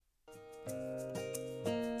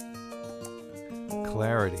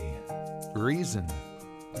clarity, reason,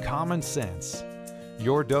 common sense.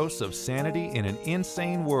 Your dose of sanity in an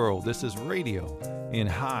insane world. This is radio in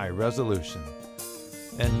high resolution.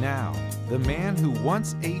 And now, the man who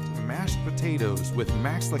once ate mashed potatoes with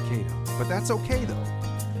Max Lucado, but that's okay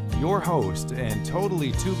though. Your host and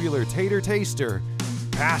totally tubular tater taster,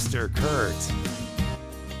 Pastor Kurt.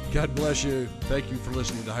 God bless you. Thank you for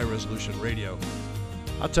listening to High Resolution Radio.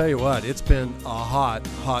 I'll tell you what, it's been a hot,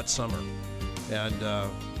 hot summer. And,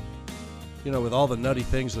 with all the nutty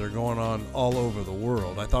things that are going on all over the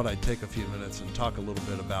world, I thought I'd take a few minutes and talk a little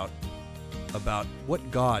bit about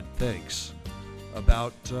what God thinks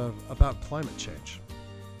about climate change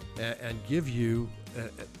and give you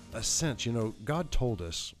a sense. God told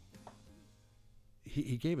us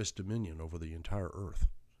he gave us dominion over the entire earth.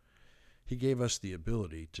 He gave us the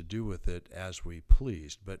ability to do with it as we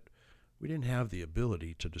pleased, but we didn't have the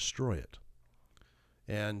ability to destroy it.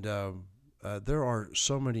 And there are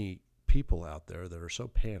so many people out there that are so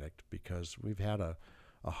panicked because we've had a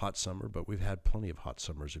hot summer, but we've had plenty of hot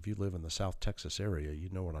summers. If you live in the South Texas area, you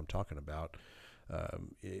know what I'm talking about.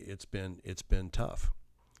 It's been tough,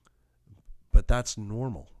 but that's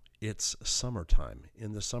normal. It's summertime.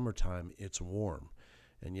 In the summertime, it's warm,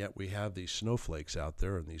 and yet we have these snowflakes out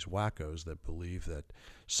there and these wackos that believe that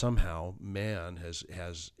somehow man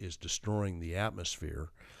is destroying the atmosphere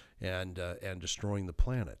and destroying the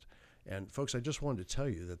planet. And folks, I just wanted to tell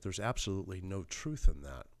you that there's absolutely no truth in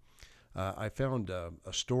that. I found a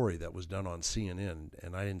story that was done on CNN,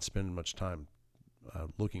 and I didn't spend much time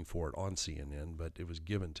looking for it on CNN, but it was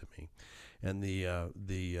given to me. And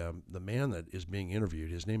the man that is being interviewed,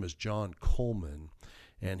 his name is John Coleman,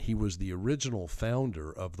 and he was the original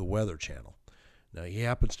founder of the Weather Channel. Now, he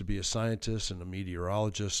happens to be a scientist and a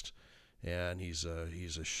meteorologist, and he's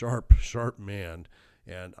a sharp man.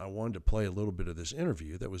 And I wanted to play a little bit of this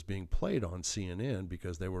interview that was being played on CNN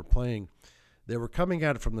because they were coming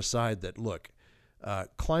at it from the side that, look,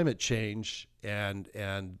 climate change and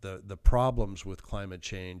the problems with climate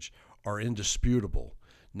change are indisputable.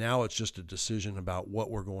 Now it's just a decision about what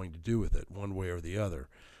we're going to do with it, one way or the other.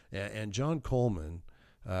 And John Coleman,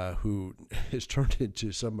 who has turned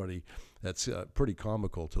into somebody that's pretty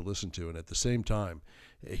comical to listen to, and at the same time,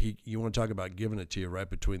 you want to talk about giving it to you right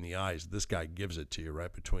between the eyes. This guy gives it to you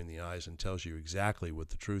right between the eyes and tells you exactly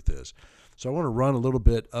what the truth is. So I want to run a little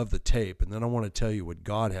bit of the tape, and then I want to tell you what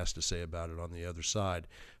God has to say about it on the other side.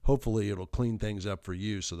 Hopefully it'll clean things up for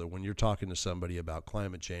you so that when you're talking to somebody about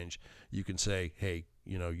climate change, you can say, hey,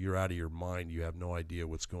 you're out of your mind. You have no idea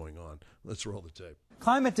what's going on. Let's roll the tape.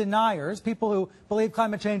 Climate deniers, people who believe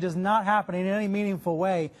climate change is not happening in any meaningful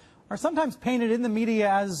way, are sometimes painted in the media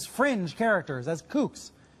as fringe characters, as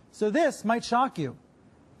kooks. So this might shock you.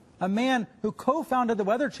 A man who co-founded the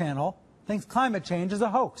Weather Channel thinks climate change is a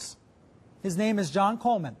hoax. His name is John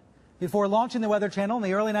Coleman. Before launching the Weather Channel in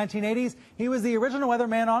the early 1980s, he was the original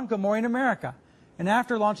weatherman on Good Morning America. And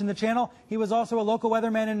after launching the channel, he was also a local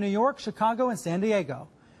weatherman in New York, Chicago, and San Diego.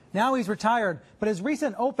 Now he's retired, but his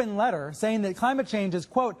recent open letter saying that climate change is,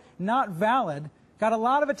 quote, not valid, got a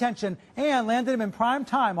lot of attention and landed him in prime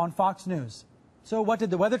time on Fox News. So what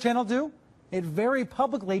did the Weather Channel do? It very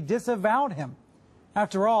publicly disavowed him.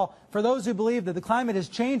 After all, for those who believe that the climate is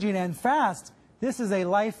changing and fast, this is a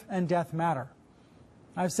life and death matter.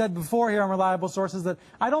 I've said before here on Reliable Sources that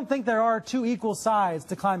I don't think there are two equal sides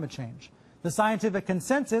to climate change. The scientific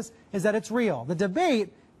consensus is that it's real. The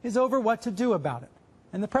debate is over what to do about it.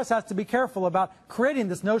 And the press has to be careful about creating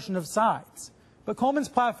this notion of sides. But Coleman's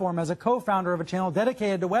platform as a co-founder of a channel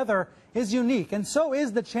dedicated to weather is unique, and so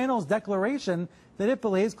is the channel's declaration that it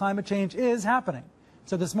believes climate change is happening.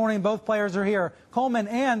 So this morning, both players are here, Coleman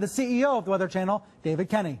and the CEO of the Weather Channel, David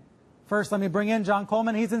Kenny. First, let me bring in John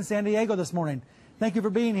Coleman. He's in San Diego this morning. Thank you for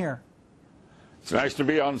being here. It's nice to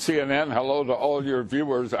be on CNN. Hello to all your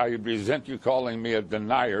viewers. I resent you calling me a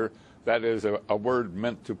denier. That is a word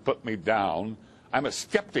meant to put me down. I'm a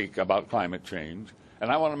skeptic about climate change.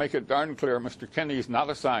 And I want to make it darn clear, Mr. Kenny's not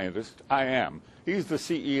a scientist. I am. He's the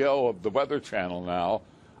CEO of the Weather Channel now.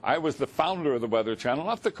 I was the founder of the Weather Channel,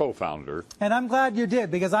 not the co-founder. And I'm glad you did,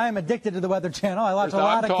 because I am addicted to the Weather Channel. I watch a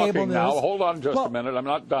lot of cable news. Now, hold on just a minute. I'm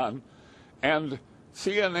not done. And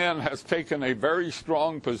CNN has taken a very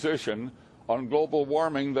strong position on global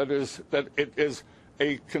warming that it is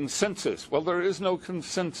a consensus. Well, there is no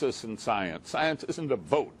consensus in science. Science isn't a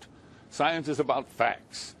vote. Science is about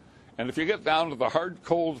facts. And if you get down to the hard,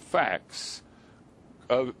 cold facts,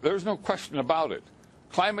 there's no question about it.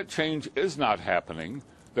 Climate change is not happening.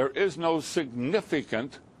 There is no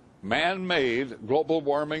significant man-made global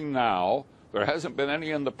warming now. There hasn't been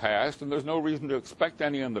any in the past, and there's no reason to expect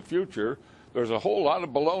any in the future. There's a whole lot of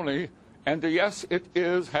baloney And yes,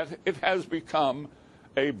 it has become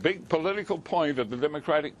a big political point of the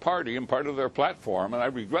Democratic Party and part of their platform, and I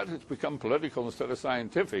regret it's become political instead of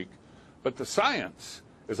scientific, but the science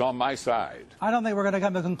is on my side. I don't think we're going to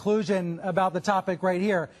come to a conclusion about the topic right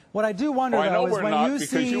here. What I do wonder, though, is when you see...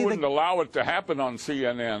 because you wouldn't allow it to happen on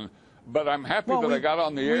CNN, but I'm happy that I got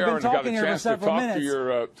on the air and got a chance to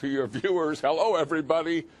talk to your viewers. Hello,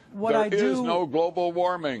 everybody. There is no global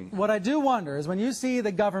warming. What I do wonder is when you see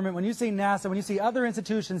the government, when you see NASA, when you see other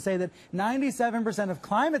institutions say that 97% of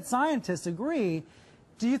climate scientists agree,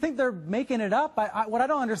 do you think they're making it up? What I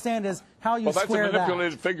don't understand is how you square that. Well, that's a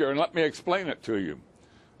manipulated figure, and let me explain it to you.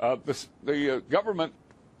 The government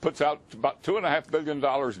puts out about $2.5 billion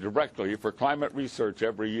directly for climate research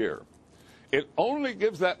every year. It only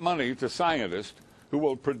gives that money to scientists who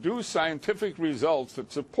will produce scientific results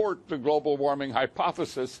that support the global warming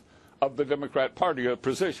hypothesis of the Democrat Party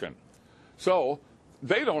position. So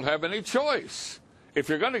they don't have any choice. If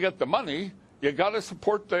you're going to get the money, you got to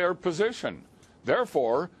support their position.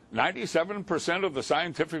 Therefore, 97% of the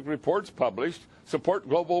scientific reports published support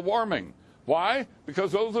global warming. Why?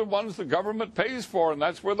 Because those are the ones the government pays for, and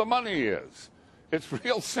that's where the money is. It's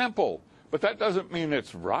real simple. But that doesn't mean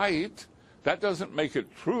it's right. That doesn't make it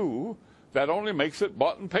true. That only makes it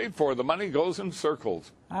bought and paid for. The money goes in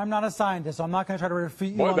circles. I'm not a scientist, so I'm not going to try to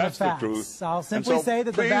refute you on the facts. That's the truth. I'll simply say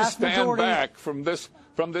that the vast majority... Please stand back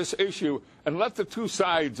from this issue and let the two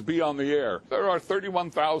sides be on the air. There are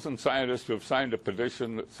 31,000 scientists who have signed a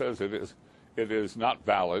petition that says it is not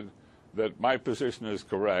valid, that my position is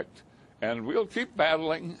correct. And we'll keep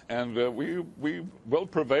battling, and we will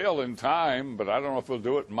prevail in time, but I don't know if we'll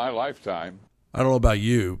do it in my lifetime. I don't know about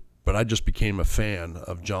you, but I just became a fan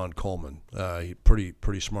of John Coleman.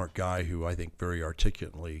 Pretty smart guy who I think very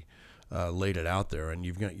articulately laid it out there. And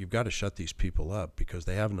you've got to shut these people up because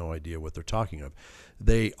they have no idea what they're talking of.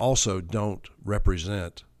 They also don't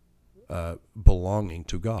represent belonging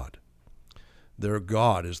to God. Their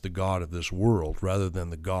God is the God of this world rather than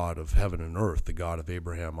the God of heaven and earth, the God of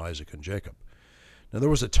Abraham, Isaac, and Jacob. Now, there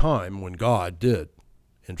was a time when God did,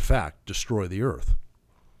 in fact, destroy the earth.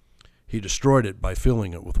 He destroyed it by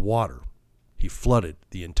filling it with water. He flooded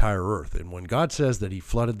the entire earth. And when God says that he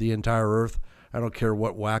flooded the entire earth, I don't care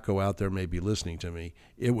what wacko out there may be listening to me,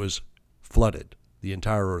 it was flooded. The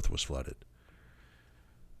entire earth was flooded.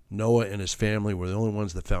 Noah and his family were the only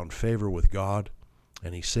ones that found favor with God,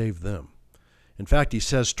 and he saved them. In fact, he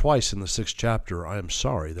says twice in the 6th chapter, I am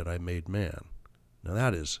sorry that I made man. Now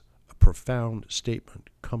that is a profound statement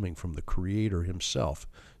coming from the Creator himself,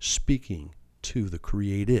 speaking to the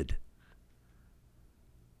created.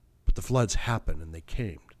 But the floods happened and they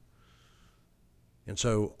came. And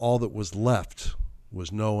so all that was left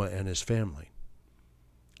was Noah and his family.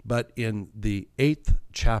 But in the 8th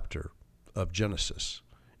chapter of Genesis,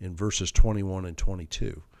 in verses 21 and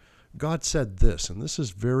 22, God said this, and this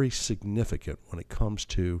is very significant when it comes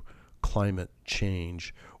to climate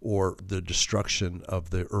change or the destruction of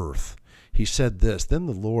the earth. He said this, then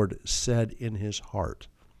the Lord said in his heart,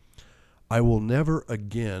 I will never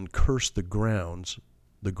again curse the ground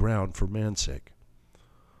for man's sake.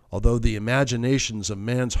 Although the imaginations of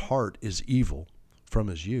man's heart is evil from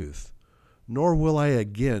his youth, nor will I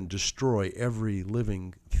again destroy every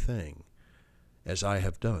living thing as I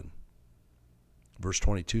have done. Verse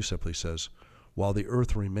 22 simply says, while the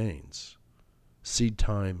earth remains, seed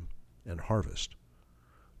time and harvest,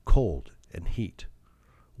 cold and heat,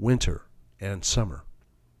 winter and summer,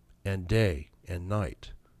 and day and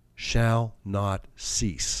night shall not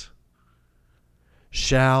cease.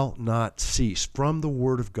 Shall not cease from the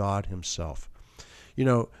word of God himself. You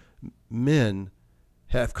know, men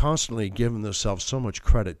have constantly given themselves so much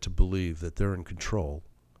credit to believe that they're in control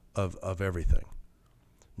of everything.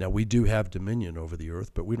 Now, we do have dominion over the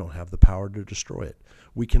earth, but we don't have the power to destroy it.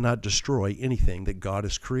 We cannot destroy anything that God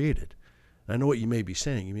has created. I know what you may be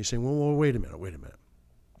saying. You may be saying, well, wait a minute.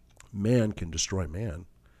 Man can destroy man.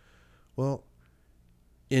 Well,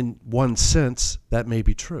 in one sense, that may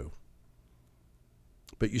be true.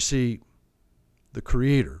 But you see, the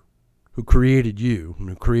Creator who created you and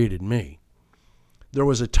who created me, there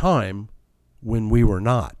was a time when we were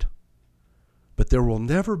not. But there will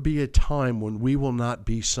never be a time when we will not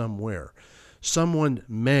be somewhere. Someone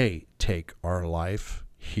may take our life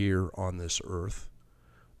here on this earth,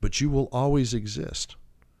 but you will always exist.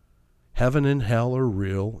 Heaven and hell are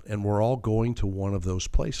real, and we're all going to one of those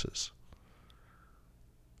places.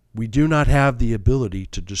 We do not have the ability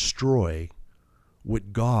to destroy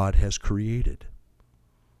what God has created.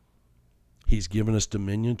 He's given us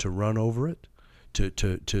dominion to run over it,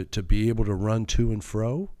 to be able to run to and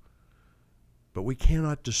fro. But we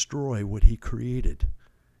cannot destroy what he created.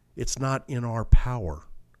 It's not in our power.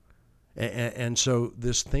 And so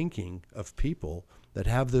this thinking of people that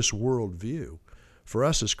have this worldview, for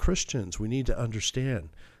us as Christians, we need to understand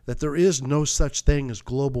that there is no such thing as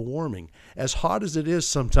global warming. As hot as it is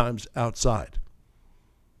sometimes outside,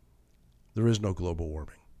 there is no global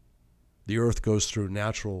warming. The earth goes through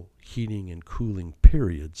natural heating and cooling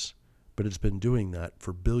periods, but it's been doing that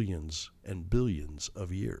for billions and billions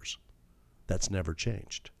of years. That's never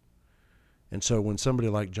changed. And so when somebody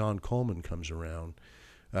like John Coleman comes around,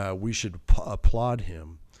 we should applaud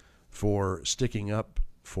him for sticking up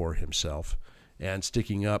for himself and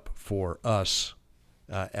sticking up for us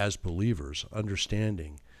as believers,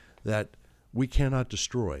 understanding that we cannot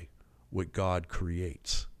destroy what God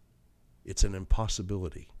creates. It's an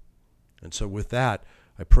impossibility. And so with that,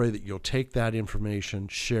 I pray that you'll take that information,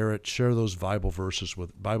 share it, share those Bible verses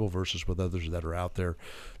with others that are out there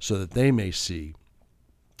so that they may see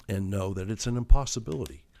and know that it's an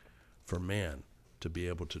impossibility for man to be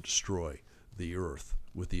able to destroy the earth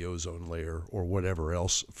with the ozone layer or whatever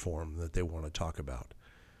else form that they want to talk about.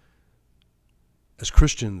 As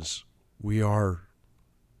Christians, we are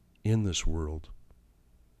in this world,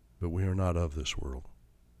 but we are not of this world.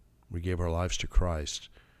 We gave our lives to Christ,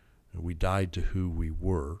 and we died to who we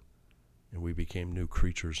were, and we became new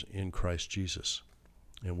creatures in Christ Jesus.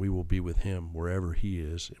 And we will be with him wherever he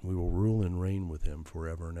is, and we will rule and reign with him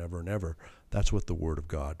forever and ever and ever. That's what the Word of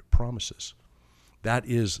God promises. That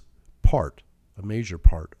is a major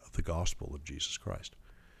part of the gospel of Jesus Christ.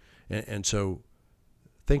 And so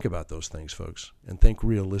think about those things, folks, and think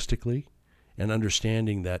realistically and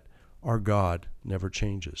understanding that our God never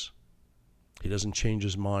changes. He doesn't change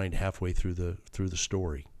his mind halfway through the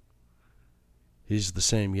story. He's the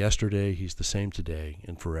same yesterday, he's the same today,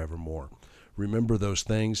 and forevermore. Remember those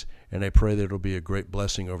things, and I pray that it'll be a great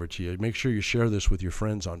blessing over to you. Make sure you share this with your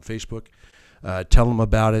friends on Facebook. Tell them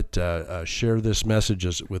about it. Share this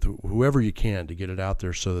message with whoever you can to get it out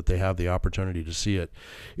there so that they have the opportunity to see it.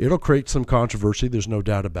 It'll create some controversy, there's no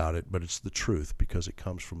doubt about it, but it's the truth because it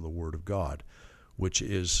comes from the Word of God, which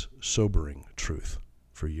is sobering truth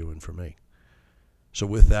for you and for me. So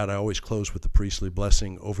with that, I always close with the priestly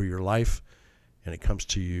blessing over your life, and it comes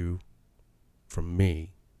to you from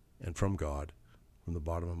me and from God, from the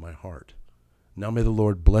bottom of my heart. Now may the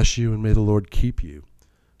Lord bless you, and may the Lord keep you.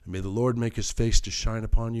 And may the Lord make his face to shine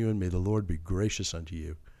upon you, and may the Lord be gracious unto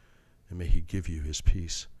you, and may he give you his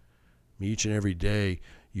peace. May each and every day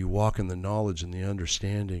you walk in the knowledge and the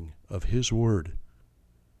understanding of his word,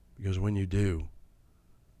 because when you do,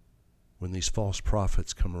 when these false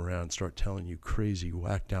prophets come around and start telling you crazy,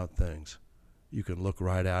 whacked out things, you can look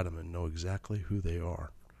right at them and know exactly who they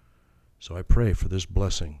are. So I pray for this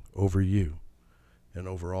blessing over you and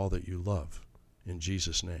over all that you love. In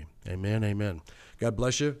Jesus' name, amen, amen. God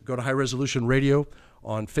bless you. Go to High Resolution Radio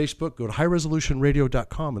on Facebook. Go to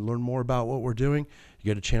highresolutionradio.com and learn more about what we're doing. You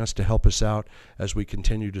get a chance to help us out as we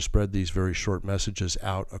continue to spread these very short messages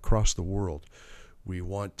out across the world. We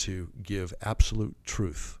want to give absolute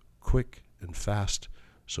truth, quick and fast,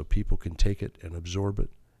 so people can take it and absorb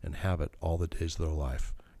it and have it all the days of their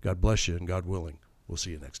life. God bless you, and God willing, we'll see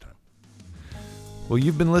you next time. Well,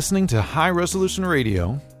 you've been listening to High Resolution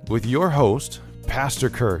Radio with your host, Pastor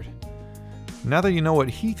Kurt. Now that you know what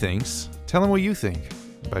he thinks, tell him what you think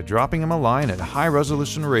by dropping him a line at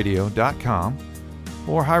highresolutionradio.com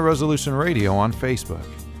or High Resolution Radio on Facebook.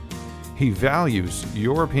 He values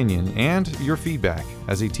your opinion and your feedback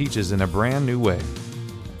as he teaches in a brand new way.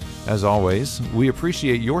 As always, we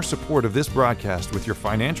appreciate your support of this broadcast with your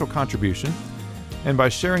financial contribution and by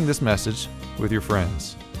sharing this message with your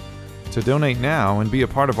friends. To donate now and be a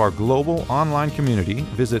part of our global online community,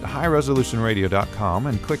 visit highresolutionradio.com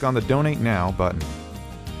and click on the Donate Now button.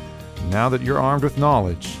 Now that you're armed with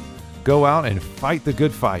knowledge, go out and fight the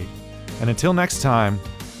good fight. And until next time,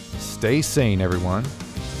 stay sane, everyone.